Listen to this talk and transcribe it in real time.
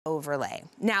overlay.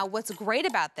 Now, what's great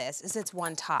about this is it's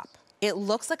one top. It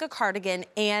looks like a cardigan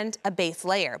and a base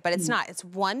layer, but it's not. It's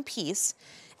one piece,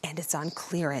 and it's on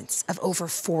clearance of over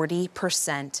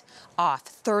 40%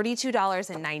 off,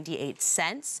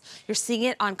 $32.98. You're seeing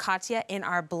it on Katya in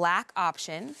our black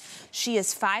option. She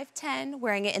is 5'10",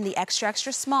 wearing it in the extra,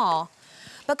 extra small.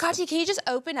 But Katya, can you just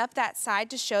open up that side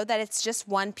to show that it's just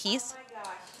one piece? Oh my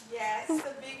gosh, yes,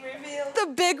 the big reveal. The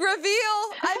big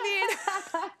reveal. I mean,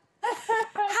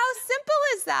 how simple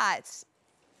is that?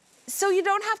 So you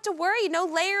don't have to worry, no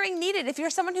layering needed. If you're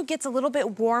someone who gets a little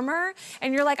bit warmer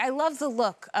and you're like, I love the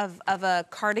look of a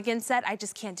cardigan set, I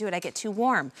just can't do it, I get too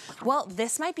warm. Well,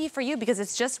 this might be for you because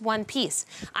it's just one piece.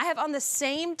 I have on the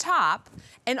same top,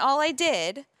 and all I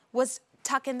did was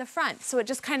tuck in the front. So it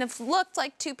just kind of looked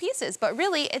like two pieces, but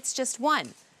really it's just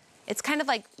one. It's kind of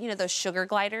like, you know, those sugar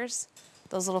gliders,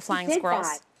 those little flying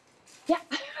squirrels. That.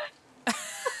 Yeah.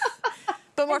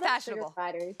 But more fashionable.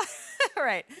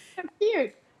 Right. So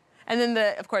cute. And then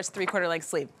the, of course, 3/4 length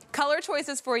sleeve. Color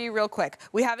choices for you real quick.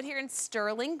 We have it here in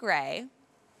sterling gray.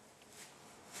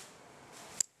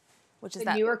 Which is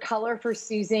the newer color for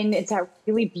Susan. It's a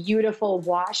really beautiful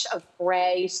wash of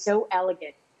gray, so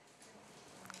elegant.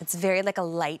 It's very like a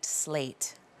light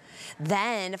slate.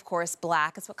 Then, of course,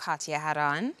 black is what Katya had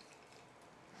on.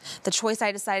 The choice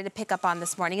I decided to pick up on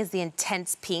this morning is the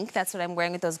intense pink. That's what I'm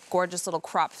wearing with those gorgeous little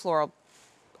crop floral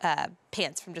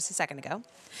pants from just a second ago.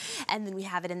 And then we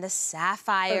have it in the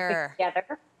sapphire.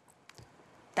 Together.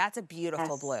 That's a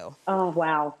beautiful blue. Oh,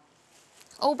 wow.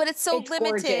 Oh, but it's so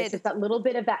limited. Gorgeous. It's a little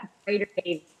bit of that brighter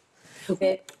shade.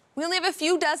 We only have a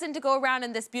few dozen to go around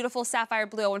in this beautiful sapphire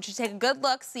blue. I want you to take a good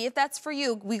look, see if that's for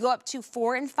you. We go up to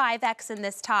 4 and 5X in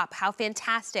this top. How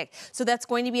fantastic. So that's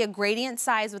going to be a gradient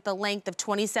size with a length of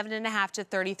 27.5 to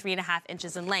 33.5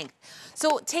 inches in length.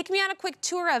 So take me on a quick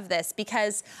tour of this,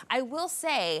 because I will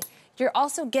say you're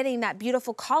also getting that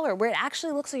beautiful collar where it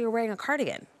actually looks like you're wearing a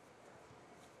cardigan.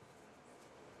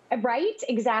 Right,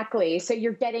 exactly. So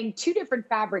you're getting two different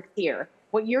fabrics here.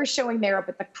 What you're showing there up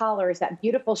at the collar is that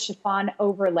beautiful chiffon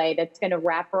overlay that's going to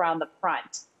wrap around the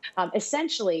front.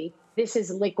 Essentially, this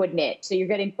is liquid knit. So you're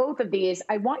getting both of these.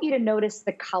 I want you to notice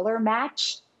the color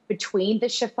match between the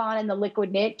chiffon and the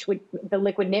liquid knit,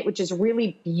 which is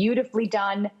really beautifully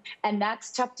done. And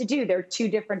that's tough to do. They're two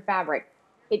different fabrics.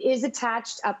 It is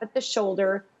attached up at the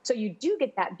shoulder. So you do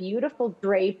get that beautiful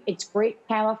drape. It's great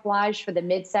camouflage for the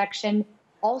midsection.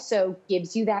 Also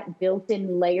gives you that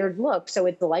built-in layered look. So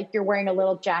it's like you're wearing a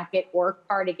little jacket or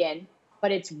cardigan,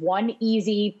 but it's one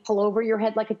easy pull over your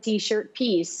head like a t-shirt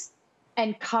piece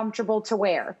and comfortable to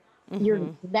wear. Your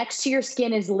next to your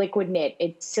skin is liquid knit.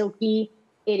 It's silky,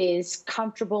 it is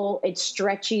comfortable, it's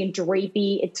stretchy and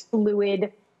drapey, it's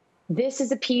fluid. This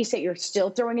is a piece that you're still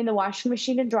throwing in the washing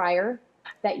machine and dryer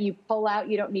that you pull out.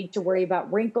 You don't need to worry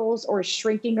about wrinkles or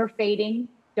shrinking or fading.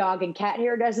 Dog and cat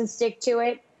hair doesn't stick to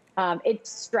it. It's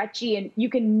stretchy and you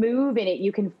can move in it.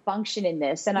 You can function in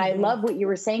this. And I love what you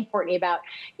were saying, Courtney, about,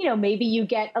 you know, maybe you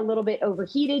get a little bit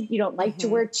overheated. You don't like to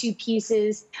wear two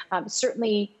pieces.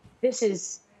 Certainly, this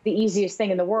is the easiest thing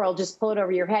in the world. Just pull it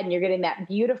over your head and you're getting that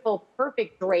beautiful,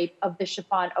 perfect drape of the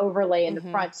chiffon overlay in the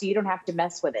front, so you don't have to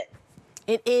mess with it.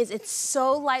 It is. It's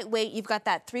so lightweight. You've got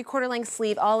that 3/4 length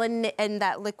sleeve all in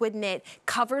that liquid knit.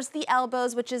 Covers the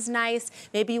elbows, which is nice.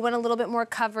 Maybe you want a little bit more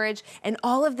coverage. And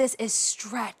all of this is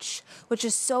stretch, which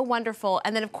is so wonderful.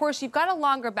 And then, of course, you've got a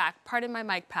longer back. Pardon my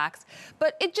mic packs.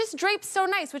 But it just drapes so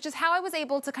nice, which is how I was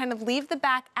able to kind of leave the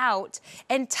back out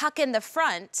and tuck in the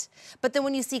front. But then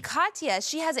when you see Katya,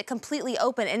 she has it completely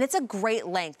open. And it's a great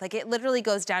length. Like, it literally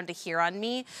goes down to here on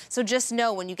me. So just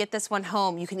know when you get this one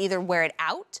home, you can either wear it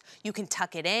out, you can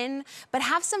tuck it in, but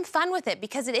have some fun with it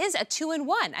because it is a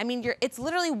 2-in-1. I mean, it's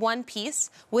literally one piece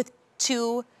with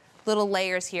two little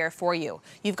layers here for you.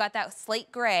 You've got that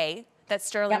slate gray, that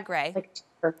sterling gray.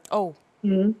 Oh,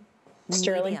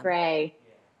 sterling gray.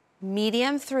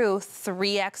 Medium through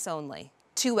 3X only.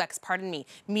 2X, pardon me.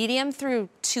 Medium through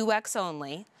 2X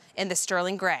only in the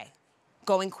sterling gray.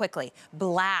 Going quickly.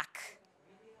 Black.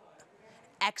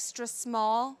 Extra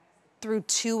small through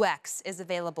 2X is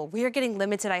available. We are getting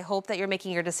limited. I hope that you're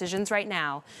making your decisions right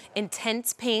now.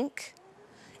 Intense pink.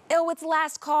 Oh, it's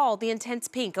last call, the intense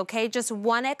pink, okay? Just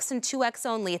 1X and 2X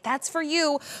only. If that's for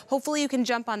you, hopefully you can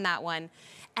jump on that one.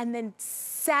 And then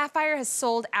sapphire has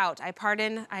sold out.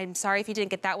 I'm sorry if you didn't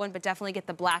get that one, but definitely get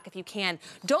the black if you can.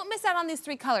 Don't miss out on these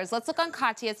three colors. Let's look on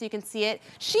Katya so you can see it.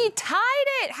 She tied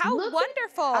it. How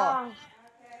wonderful.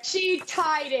 She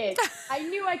tied it. I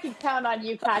knew I could count on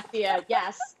you, Katya.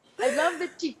 Yes. I love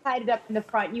that she tied it up in the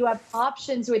front. You have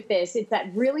options with this. It's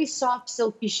that really soft,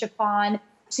 silky chiffon.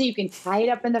 So you can tie it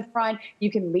up in the front, you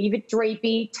can leave it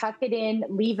drapey, tuck it in,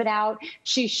 leave it out.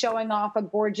 She's showing off a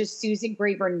gorgeous Susan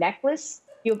Graver necklace.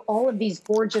 You have all of these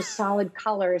gorgeous solid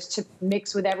colors to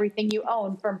mix with everything you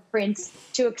own, from prints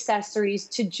to accessories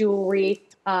to jewelry,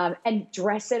 and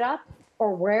dress it up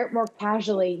or wear it more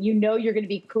casually. You know you're going to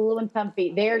be cool and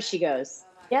comfy. There she goes.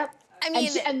 Yep. I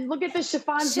mean, and look at the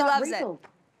chiffon's not wrinkled.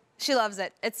 She loves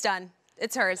it. It's done.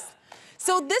 It's hers.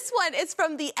 So this one is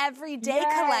from the Everyday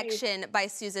collection by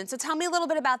Susan. So tell me a little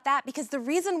bit about that, because the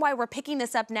reason why we're picking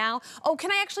this up now, oh,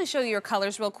 can I actually show you your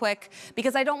colors real quick?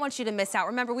 Because I don't want you to miss out.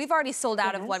 Remember, we've already sold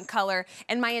out of one color,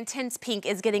 and my intense pink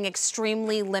is getting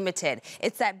extremely limited.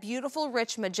 It's that beautiful,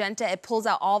 rich magenta. It pulls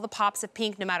out all the pops of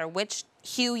pink, no matter which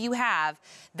hue you have.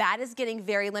 That is getting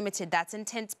very limited. That's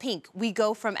intense pink. We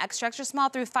go from extra, extra small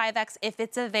through 5X if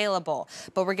it's available,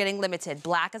 but we're getting limited.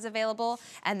 Black is available,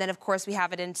 and then of course we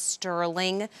have it in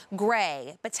sterling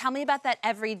gray. But tell me about that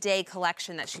Everyday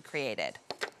collection that she created.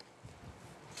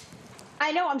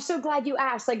 I know, I'm so glad you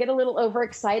asked. I get a little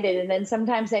overexcited, and then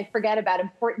sometimes I forget about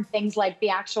important things like the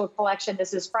actual collection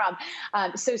this is from.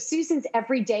 So Susan's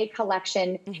Everyday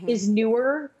collection is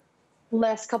newer,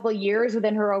 last couple of years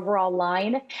within her overall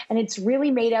line. And it's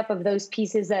really made up of those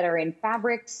pieces that are in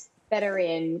fabrics, that are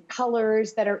in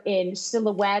colors, that are in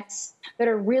silhouettes, that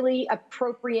are really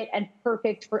appropriate and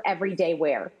perfect for everyday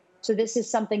wear. So this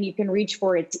is something you can reach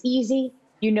for. It's easy.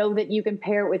 You know that you can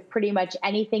pair it with pretty much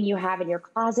anything you have in your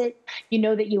closet. You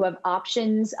know that you have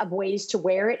options of ways to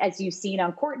wear it, as you've seen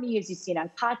on Courtney, as you've seen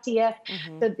on Katya.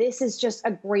 So this is just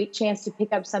a great chance to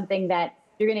pick up something that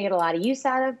you're going to get a lot of use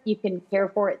out of. You can care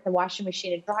for it in the washing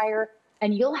machine and dryer,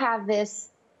 and you'll have this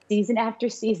season after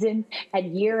season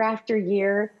and year after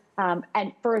year,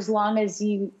 and for as long as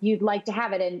you'd like to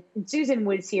have it. And Susan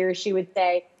was here, she would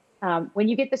say, when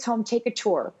you get this home, take a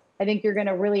tour. I think you're going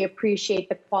to really appreciate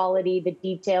the quality, the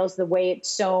details, the way it's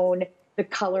sewn, the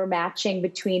color matching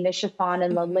between the chiffon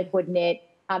and the liquid knit,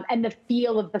 and the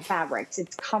feel of the fabrics.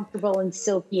 It's comfortable and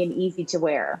silky and easy to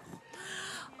wear.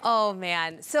 Oh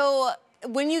man. So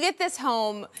when you get this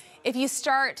home, if you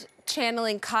start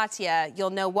channeling Katya, you'll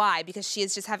know why, because she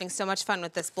is just having so much fun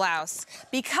with this blouse.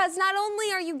 Because not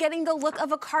only are you getting the look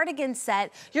of a cardigan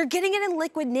set, you're getting it in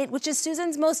liquid knit, which is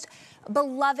Susan's most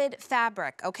beloved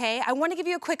fabric, okay? I want to give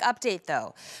you a quick update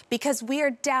though, because we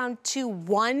are down to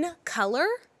one color.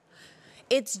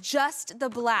 It's just the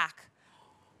black.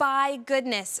 By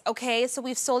goodness, okay? So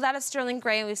we've sold out of sterling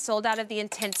gray and we've sold out of the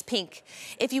intense pink.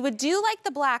 If you would do like the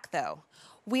black though,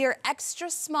 we are extra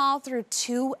small through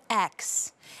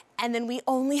 2X, and then we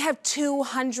only have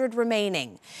 200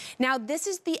 remaining. Now, this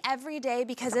is the Everyday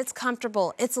because it's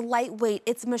comfortable, it's lightweight,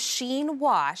 it's machine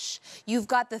wash. You've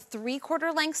got the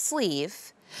 3/4 length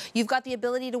sleeve. You've got the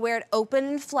ability to wear it open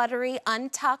and fluttery,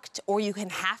 untucked, or you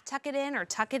can half tuck it in or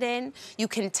tuck it in. You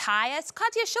can tie us.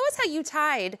 Katya, show us how you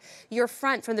tied your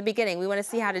front from the beginning. We want to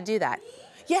see how to do that.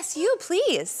 Yes, you,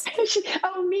 please.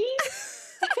 Oh, me?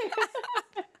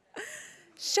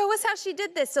 Show us how she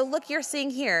did this. So look, you're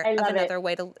seeing here of another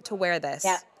way to wear this.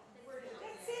 Yeah.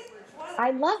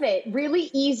 I love it. Really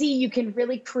easy. You can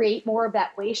really create more of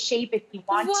that waist shape if you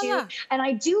want to. And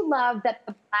I do love that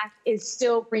the black is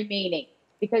still remaining,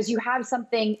 because you have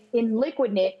something in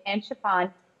liquid knit and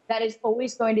chiffon that is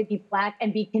always going to be black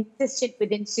and be consistent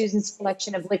within Susan's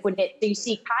collection of liquid knit. So you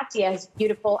see Katya has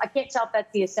beautiful, I can't tell if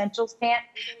that's the Essentials pant,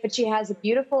 but she has a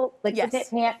beautiful liquid knit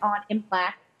pant on in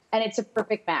black. And it's a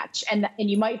perfect match. And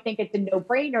you might think it's a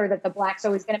no-brainer that the black's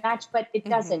always going to match, but it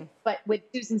doesn't. But with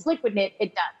Susan's liquid knit,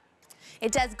 it does.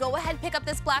 It does. Go ahead, pick up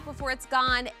this black before it's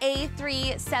gone.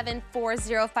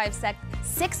 A374056.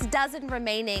 6 dozen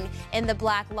remaining in the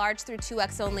black, large through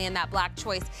 2X only in that black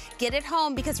choice. Get it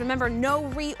home, because remember, no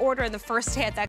reorder in the first day at that